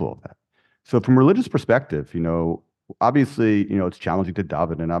example of that. So from a religious perspective, obviously, it's challenging to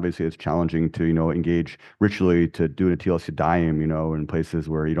daven, and obviously it's challenging to, engage ritually to do an Netilas Yadayim, in places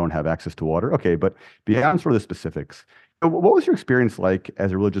where you don't have access to water. Okay, but beyond sort of the specifics, what was your experience like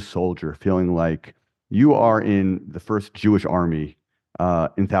as a religious soldier, feeling like you are in the first Jewish army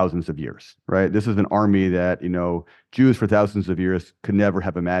in thousands of years, right? This is an army that, Jews for thousands of years could never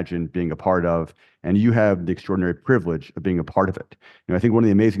have imagined being a part of, and you have the extraordinary privilege of being a part of it. I think one of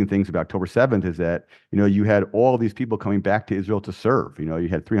the amazing things about October 7th is that, you had all these people coming back to Israel to serve. You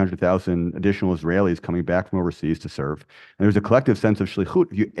had 300,000 additional Israelis coming back from overseas to serve. And there's a collective sense of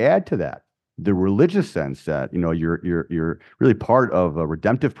shlichut. If you add to that the religious sense that, you're really part of a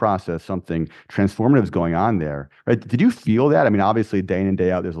redemptive process, something transformative is going on there, right? Did you feel that? I mean, obviously, day in and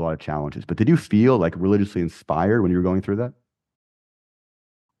day out, there's a lot of challenges, but did you feel like religiously inspired when you were going through that?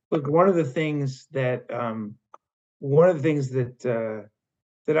 Look, one of the things that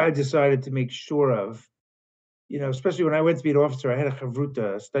that I decided to make sure of, especially when I went to be an officer, I had a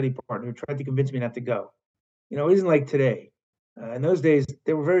chavruta, a study partner, who tried to convince me not to go. It isn't like today. In those days,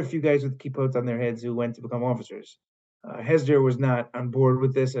 there were very few guys with kippot on their heads who went to become officers. Hesder was not on board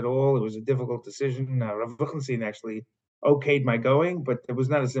with this at all. It was a difficult decision. Rav Lichtenstein actually okayed my going, but it was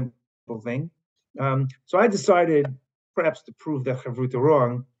not a simple thing. So I decided, perhaps to prove that chavruta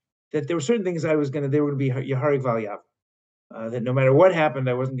wrong, that there were certain things they were going to be Yaharik Valyav. That no matter what happened,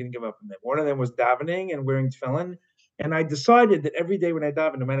 I wasn't going to give up on them. One of them was davening and wearing tefillin. And I decided that every day when I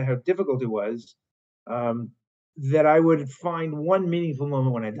davened, no matter how difficult it was, that I would find one meaningful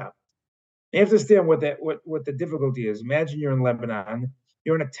moment when I davened. You have to understand what the difficulty is. Imagine you're in Lebanon,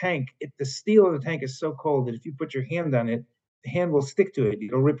 you're in a tank. The steel of the tank is so cold that if you put your hand on it, the hand will stick to it.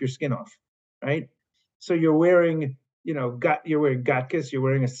 It'll rip your skin off, right? So you're wearing, you're wearing gatkis, you're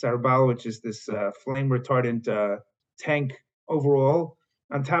wearing a sarbal, which is this flame retardant tank overall.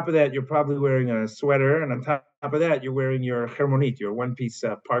 On top of that, you're probably wearing a sweater, and on top of that, you're wearing your hermonit, your one-piece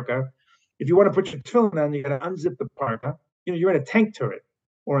parka. If you want to put your tefillin on, you got to unzip the parka. You're in a tank turret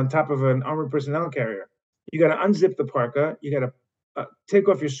or on top of an armored personnel carrier. You got to unzip the parka. You got to take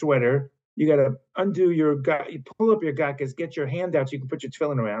off your sweater. You got to undo you pull up your gatkis, get your hand out so you can put your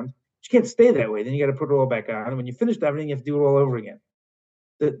tefillin around. You can't stay that way. Then you got to put it all back on. And when you finish everything, you have to do it all over again.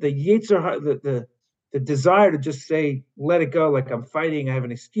 The Yetzer, the desire to just say, let it go, like I'm fighting, I have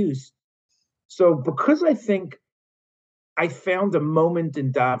an excuse. So because I think I found a moment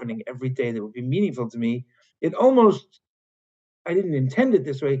in davening every day that would be meaningful to me, it almost, I didn't intend it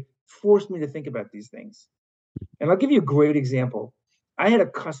this way, forced me to think about these things. And I'll give you a great example. I had a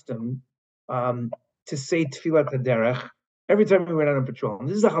custom to say Tfilat HaDerech every time we went out on patrol. And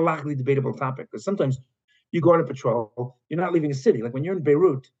this is a halachically debatable topic, because sometimes you go on a patrol, you're not leaving a city. Like when you're in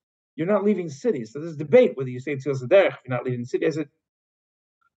Beirut, you're not leaving the city. So there's debate whether you say Tfilat HaDerech if you're not leaving the city. I said,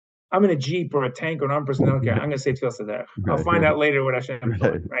 I'm in a Jeep or a tank or an armed personnel carrier. I'm going to say Tfilat HaDerech. I'll find out later what Hashem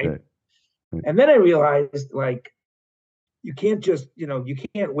thought, right? And then I realized, like, you can't just, you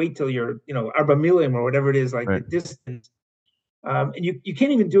can't wait till you're, Arba Milim or whatever it is, like the distance. And you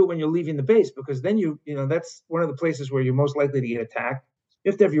can't even do it when you're leaving the base, because then that's one of the places where you're most likely to get attacked.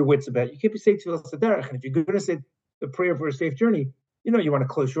 You have to have your wits about it. You can't be saying Tfilas Haderech. And if you're going to say the prayer for a safe journey, you want to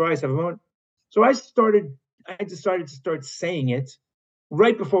close your eyes, have a moment. So I decided to start saying it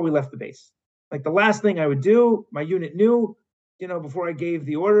right before we left the base. Like the last thing I would do, my unit knew, before I gave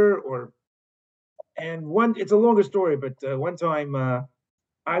the order, it's a longer story, but one time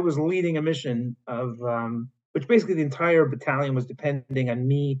I was leading a mission of, which basically the entire battalion was depending on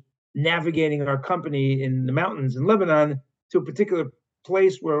me navigating our company in the mountains in Lebanon to a particular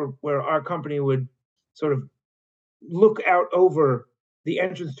place where our company would sort of look out over the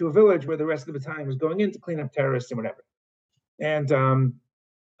entrance to a village where the rest of the battalion was going in to clean up terrorists and whatever. And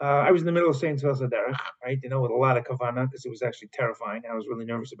I was in the middle of saying Tfilas Haderech, right? With a lot of kavana, because it was actually terrifying. I was really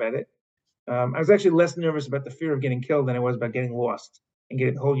nervous about it. I was actually less nervous about the fear of getting killed than I was about getting lost and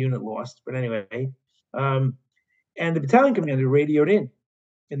getting the whole unit lost. But anyway, and the battalion commander radioed in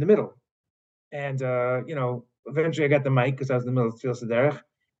the middle. And, eventually I got the mic because I was in the middle of Tfilas Haderech.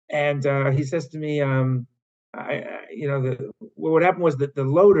 And he says to me, what happened was that the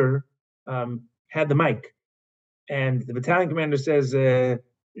loader had the mic. And the battalion commander says, like,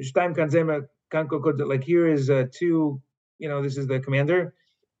 here is two, this is the commander.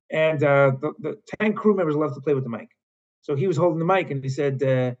 And the tank crew members love to play with the mic. So he was holding the mic and he said,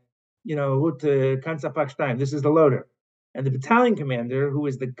 this is the loader. And the battalion commander, who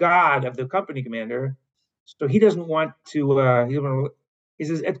is the god of the company commander, so he doesn't want to, he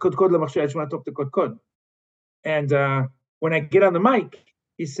says, I just want to talk to Kod Kod. And when I get on the mic,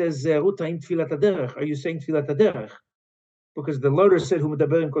 he says, are you saying Tfilat Haderech? because the loader said,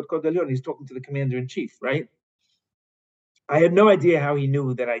 he's talking to the commander-in-chief, right? I had no idea how he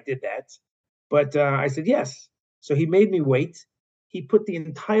knew that I did that, but I said yes. So he made me wait. He put the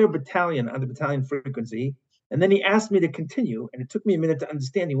entire battalion on the battalion frequency, and then he asked me to continue, and it took me a minute to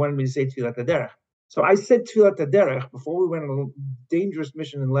understand. He wanted me to say Tfilat HaDerech. So I said Tfilat HaDerech before we went on a dangerous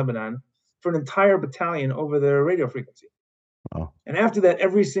mission in Lebanon for an entire battalion over the radio frequency. Wow. And after that,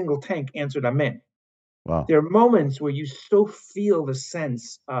 every single tank answered Amen. Wow. There are moments where you so feel the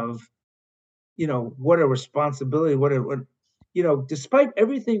sense of, what a responsibility, despite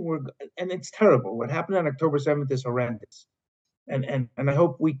everything and it's terrible. What happened on October 7th is horrendous. And I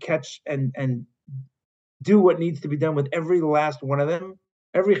hope we catch and do what needs to be done with every last one of them,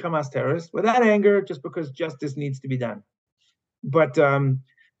 every Hamas terrorist, without anger, just because justice needs to be done. But,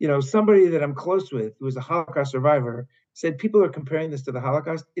 somebody that I'm close with, who was a Holocaust survivor, said people are comparing this to the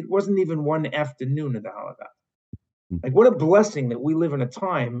Holocaust. It wasn't even one afternoon of the Holocaust. Like, what a blessing that we live in a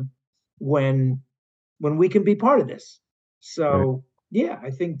time when we can be part of this. So, yeah,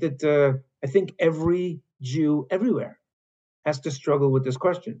 I think every Jew everywhere has to struggle with this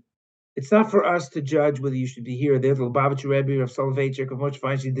question. It's not for us to judge whether you should be here or there. The Lubavitcher Rebbe of Soloveitchik of Moshe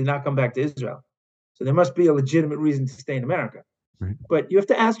Feinstein did not come back to Israel. So there must be a legitimate reason to stay in America. Right. But you have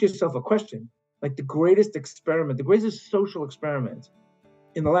to ask yourself a question, like the greatest experiment, the greatest social experiment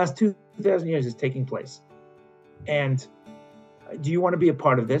in the last 2,000 years is taking place. And do you want to be a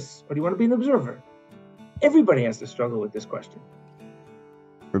part of this, or do you want to be an observer? Everybody has to struggle with this question.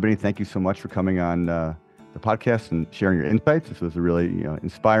 Binny, thank you so much for coming on the podcast and sharing your insights. This was a really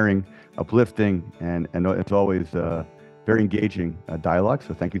inspiring, uplifting, and it's always very engaging dialogue.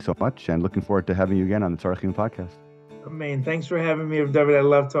 So thank you so much, and looking forward to having you again on the Tzarech podcast. Amen. Thanks for having me, David. I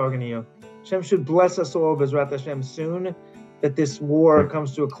love talking to you. Hashem should bless us all, Bezrat Hashem, soon, that this war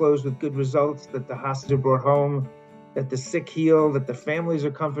comes to a close with good results, that the hostages are brought home, that the sick heal, that the families are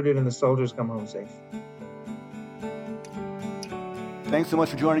comforted, and the soldiers come home safe. Thanks so much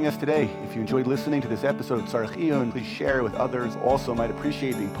for joining us today. If you enjoyed listening to this episode of Tzarech Iyun, please share it with others. Also, might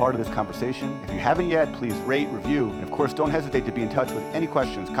appreciate being part of this conversation. If you haven't yet, please rate, review, and of course, don't hesitate to be in touch with any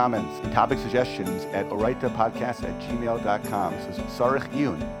questions, comments, and topic suggestions at oraitapodcast@gmail.com. This is Tzarech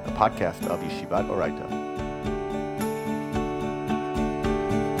Iyun, a podcast of Yeshivat Oraita.